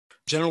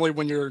Generally,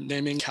 when you're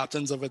naming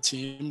captains of a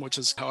team, which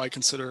is how I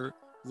consider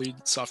lead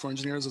software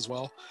engineers as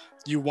well,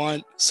 you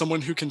want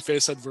someone who can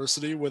face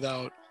adversity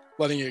without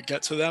letting it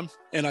get to them.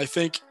 And I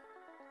think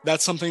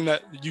that's something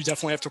that you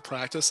definitely have to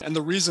practice. And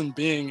the reason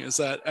being is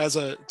that as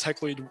a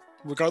tech lead,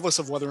 regardless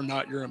of whether or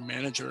not you're a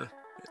manager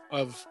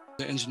of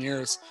the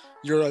engineers,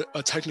 you're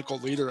a technical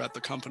leader at the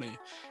company.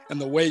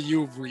 And the way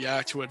you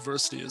react to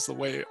adversity is the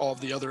way all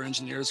of the other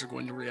engineers are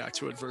going to react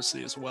to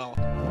adversity as well.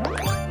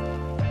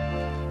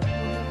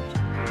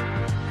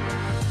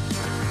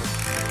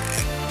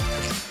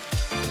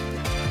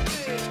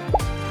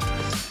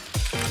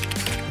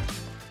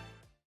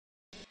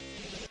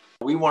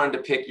 We wanted to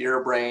pick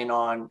your brain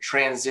on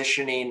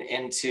transitioning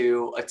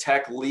into a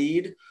tech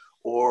lead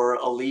or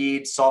a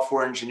lead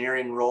software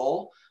engineering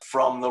role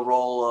from the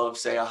role of,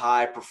 say, a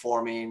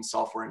high-performing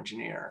software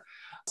engineer.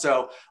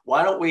 So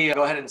why don't we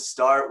go ahead and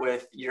start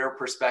with your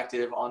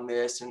perspective on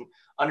this and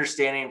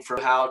understanding for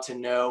how to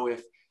know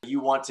if you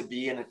want to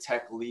be in a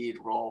tech lead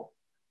role.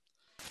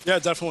 Yeah,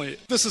 definitely.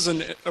 This is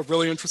a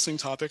really interesting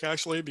topic,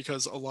 actually,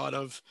 because a lot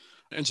of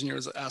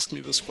engineers ask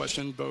me this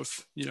question,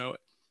 both,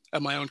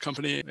 at my own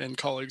company and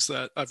colleagues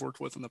that I've worked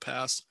with in the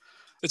past.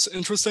 It's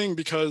interesting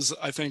because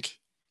I think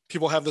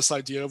people have this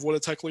idea of what a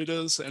tech lead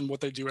is and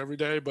what they do every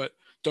day, but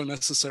don't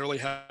necessarily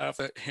have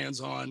that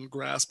hands-on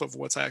grasp of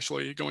what's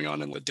actually going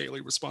on in the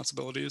daily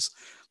responsibilities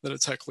that a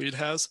tech lead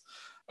has.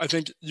 I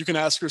think you can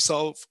ask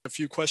yourself a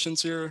few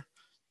questions here.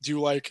 Do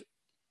you like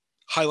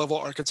high-level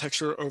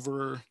architecture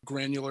over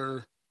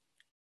granular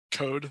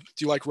code?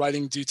 Do you like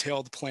writing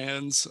detailed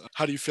plans?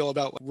 How do you feel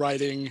about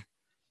writing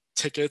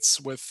tickets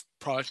with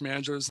product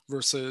managers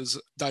versus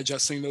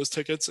digesting those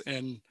tickets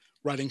and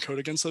writing code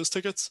against those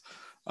tickets?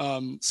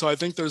 So I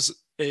think there's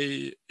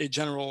a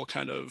general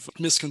kind of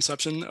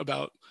misconception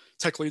about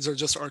tech leads are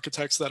just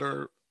architects that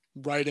are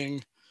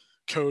writing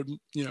code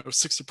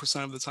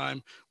 60% of the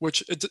time,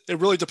 which it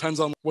really depends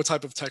on what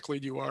type of tech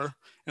lead you are.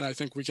 And I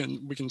think we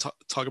can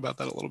talk about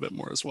that a little bit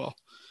more as well.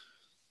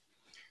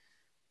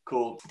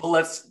 Cool. Well,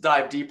 let's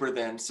dive deeper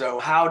then. So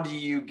how do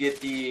you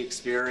get the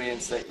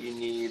experience that you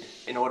need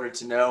in order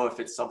to know if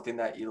it's something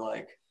that you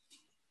like?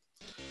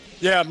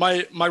 Yeah,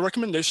 my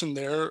recommendation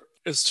there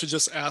is to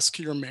just ask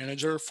your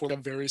manager for a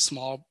very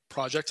small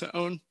project to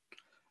own.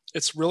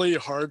 It's really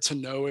hard to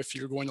know if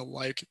you're going to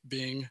like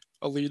being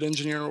a lead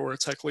engineer or a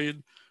tech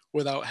lead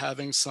without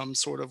having some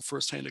sort of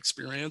firsthand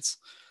experience,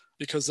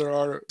 because there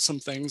are some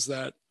things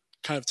that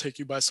kind of take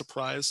you by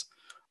surprise.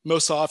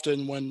 Most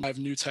often when I have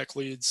new tech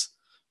leads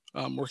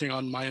working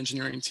on my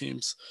engineering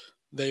teams,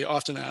 they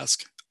often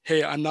ask,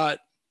 hey, I'm not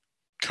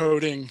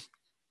coding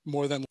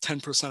more than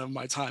 10% of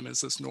my time.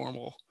 Is this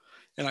normal?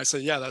 And I say,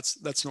 yeah,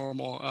 that's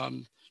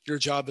normal. Your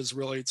job is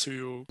really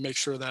to make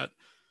sure that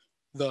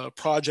the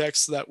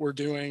projects that we're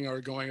doing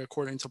are going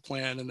according to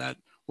plan and that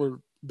we're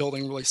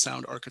building really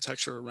sound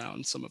architecture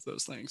around some of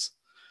those things.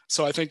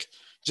 So I think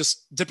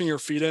just dipping your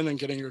feet in and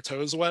getting your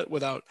toes wet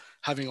without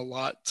having a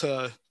lot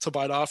to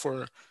bite off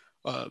or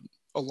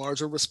a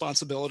larger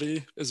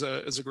responsibility is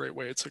a great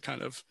way to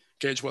kind of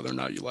gauge whether or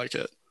not you like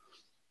it.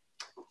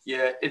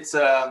 Yeah,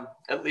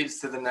 it leads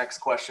to the next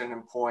question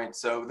and point.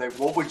 So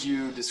what would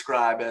you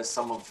describe as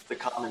some of the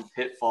common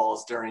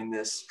pitfalls during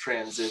this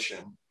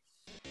transition?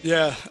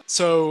 Yeah,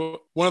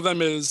 so one of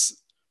them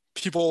is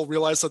people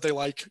realize that they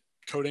like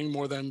coding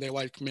more than they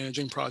like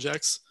managing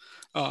projects.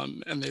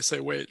 And they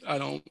say, wait, I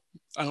don't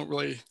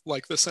really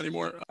like this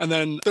anymore. And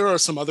then there are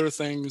some other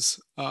things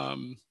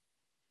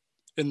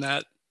in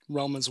that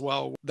realm as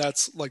well.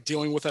 That's like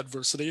dealing with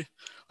adversity.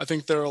 I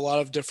think there are a lot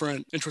of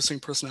different interesting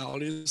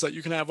personalities that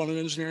you can have on an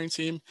engineering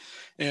team.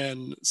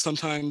 And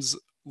sometimes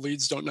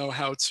leads don't know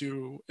how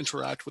to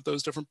interact with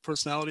those different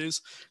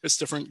personalities. It's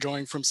different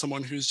going from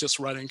someone who's just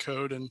writing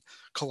code and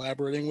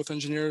collaborating with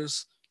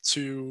engineers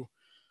to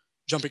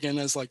jumping in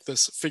as like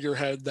this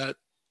figurehead that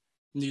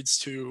needs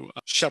to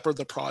shepherd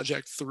the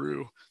project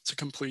through to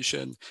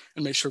completion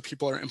and make sure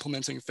people are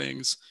implementing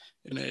things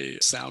in a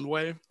sound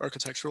way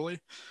architecturally.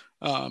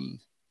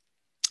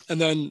 And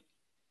then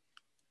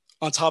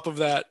on top of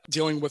that,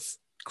 dealing with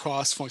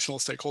cross-functional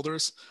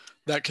stakeholders,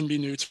 that can be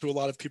new to a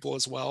lot of people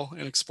as well,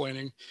 and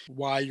explaining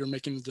why you're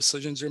making the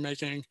decisions you're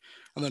making,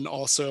 and then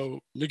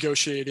also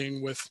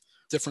negotiating with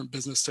different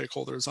business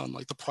stakeholders on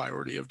like the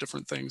priority of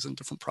different things and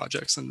different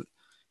projects and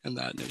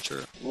that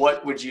nature.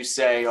 What would you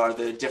say are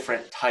the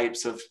different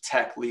types of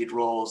tech lead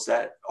roles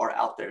that are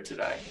out there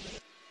today?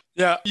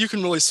 Yeah, you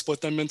can really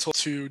split them into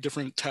two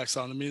different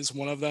taxonomies.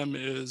 One of them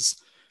is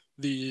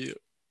the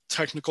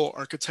technical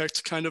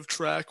architect kind of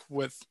track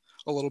with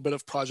a little bit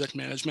of project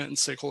management and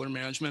stakeholder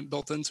management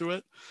built into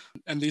it.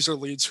 And these are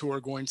leads who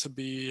are going to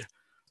be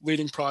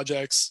leading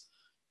projects,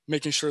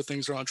 making sure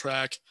things are on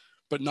track,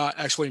 but not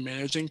actually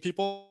managing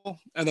people.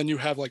 And then you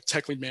have like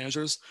tech lead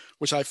managers,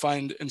 which I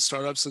find in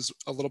startups is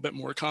a little bit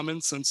more common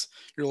since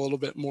you're a little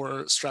bit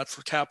more strapped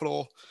for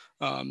capital.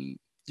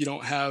 You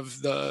don't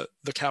have the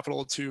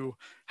capital to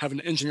have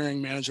an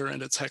engineering manager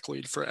and a tech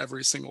lead for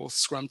every single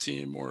Scrum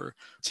team or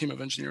team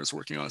of engineers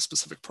working on a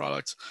specific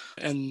product.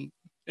 And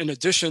in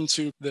addition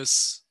to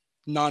this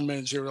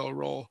non-managerial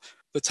role,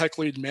 the tech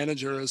lead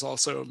manager is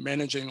also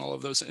managing all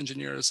of those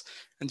engineers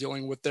and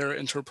dealing with their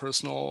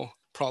interpersonal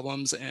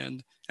problems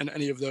and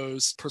any of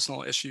those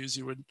personal issues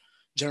you would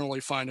generally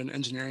find an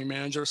engineering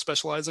manager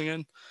specializing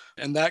in.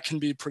 And that can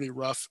be pretty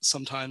rough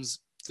sometimes,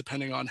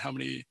 depending on how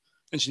many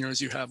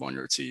engineers you have on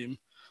your team.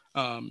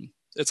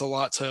 It's a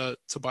lot to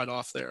bite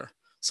off there.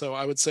 So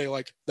I would say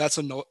like that's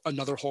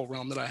another whole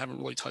realm that I haven't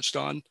really touched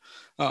on.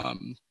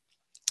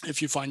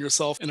 If you find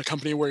yourself in a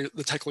company where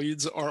the tech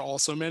leads are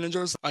also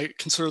managers, I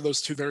consider those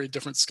two very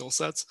different skill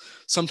sets.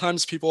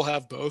 Sometimes people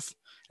have both,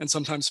 and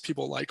sometimes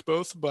people like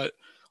both, but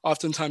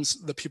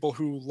oftentimes the people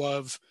who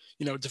love,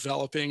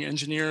 developing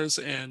engineers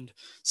and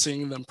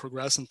seeing them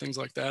progress and things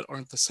like that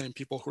aren't the same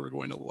people who are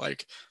going to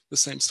like the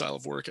same style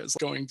of work as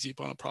going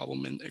deep on a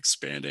problem and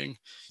expanding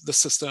the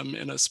system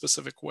in a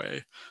specific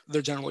way.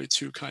 They're generally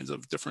two kinds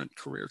of different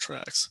career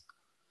tracks.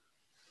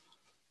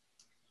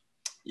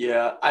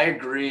 Yeah, I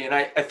agree. And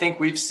I think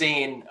we've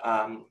seen,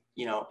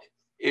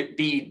 it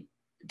be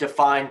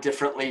defined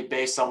differently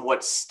based on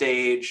what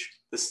stage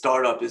the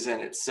startup is in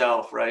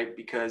itself, right?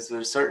 Because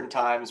there's certain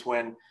times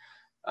when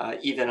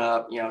even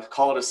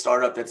call it a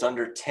startup that's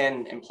under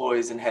 10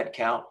 employees in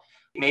headcount,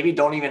 maybe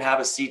don't even have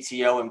a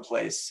CTO in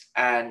place,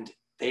 and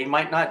they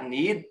might not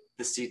need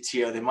the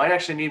CTO. They might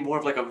actually need more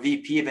of like a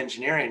VP of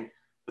engineering,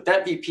 but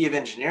that VP of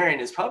engineering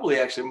is probably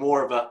actually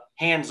more of a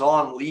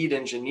hands-on lead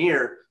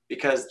engineer,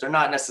 because they're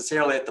not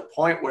necessarily at the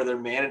point where they're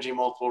managing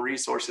multiple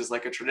resources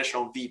like a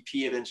traditional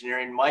VP of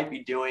engineering might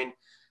be doing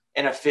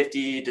in a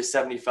 50 to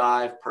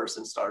 75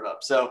 person startup.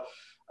 So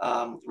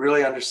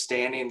really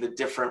understanding the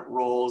different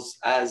roles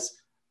as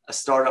a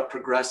startup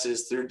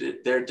progresses through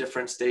their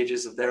different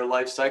stages of their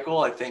life cycle,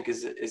 I think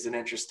is an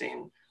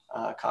interesting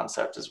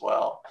concept as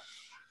well.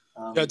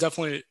 Yeah,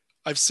 definitely.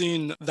 I've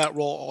seen that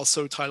role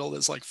also titled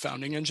as like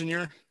founding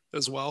engineer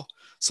as well.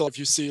 So if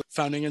you see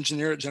founding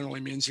engineer, it generally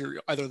means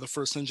you're either the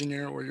first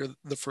engineer or you're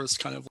the first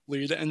kind of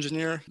lead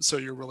engineer. So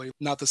you're really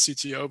not the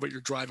CTO, but you're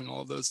driving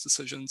all of those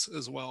decisions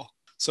as well.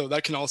 So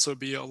that can also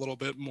be a little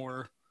bit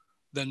more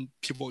than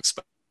people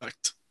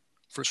expect,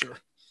 for sure.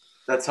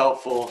 That's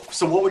helpful.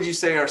 So what would you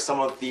say are some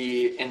of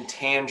the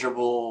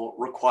intangible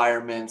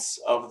requirements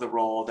of the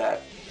role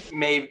that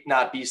may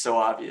not be so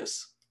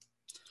obvious?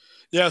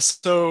 Yeah,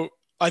 so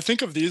I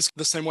think of these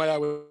the same way I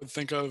would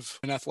think of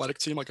an athletic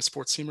team, like a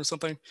sports team or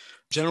something.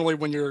 Generally,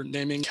 when you're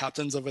naming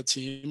captains of a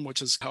team,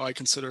 which is how I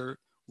consider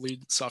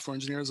lead software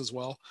engineers as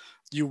well,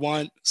 you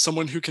want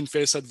someone who can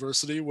face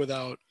adversity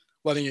without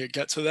letting it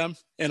get to them.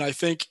 And I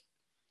think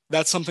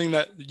that's something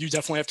that you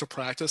definitely have to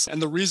practice.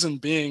 And the reason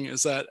being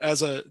is that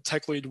as a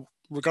tech lead,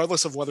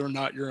 regardless of whether or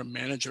not you're a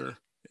manager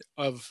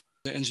of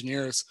the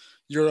engineers,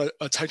 you're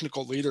a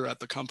technical leader at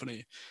the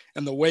company.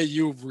 And the way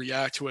you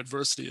react to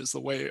adversity is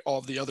the way all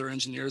of the other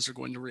engineers are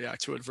going to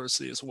react to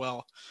adversity as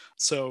well.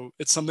 So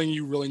it's something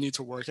you really need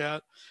to work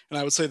at. And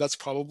I would say that's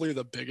probably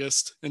the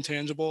biggest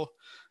intangible.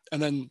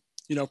 And then,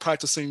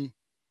 practicing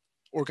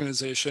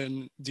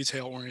organization,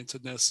 detail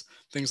orientedness,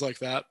 things like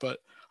that. But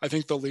I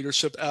think the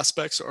leadership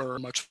aspects are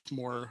much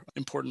more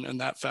important in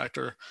that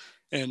factor.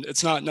 And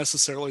it's not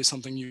necessarily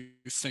something you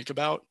think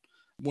about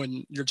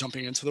when you're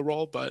jumping into the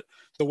role, but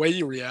the way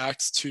you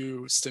react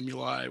to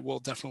stimuli will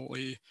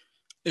definitely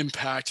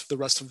impact the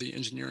rest of the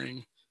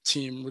engineering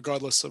team,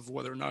 regardless of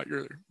whether or not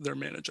you're their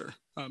manager,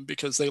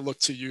 because they look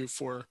to you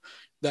for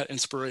that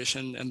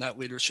inspiration and that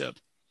leadership.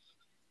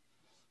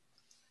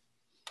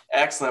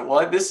 Excellent.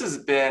 Well, this has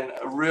been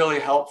a really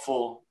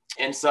helpful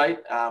insight.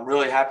 I'm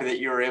really happy that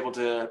you were able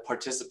to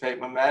participate,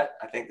 Mehmet.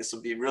 I think this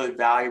will be really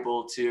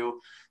valuable to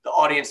the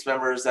audience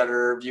members that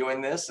are viewing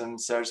this. And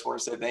so I just want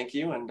to say thank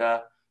you and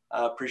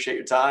appreciate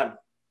your time.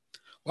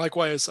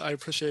 Likewise, I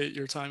appreciate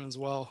your time as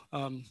well.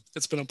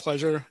 It's been a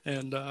pleasure,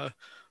 and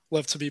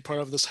love to be part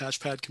of this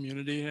Hatchpad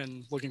community,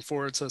 and looking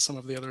forward to some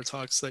of the other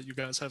talks that you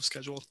guys have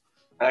scheduled.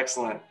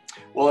 Excellent.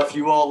 Well, if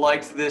you all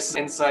liked this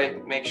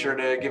insight, make sure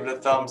to give it a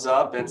thumbs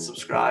up and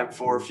subscribe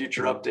for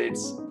future updates.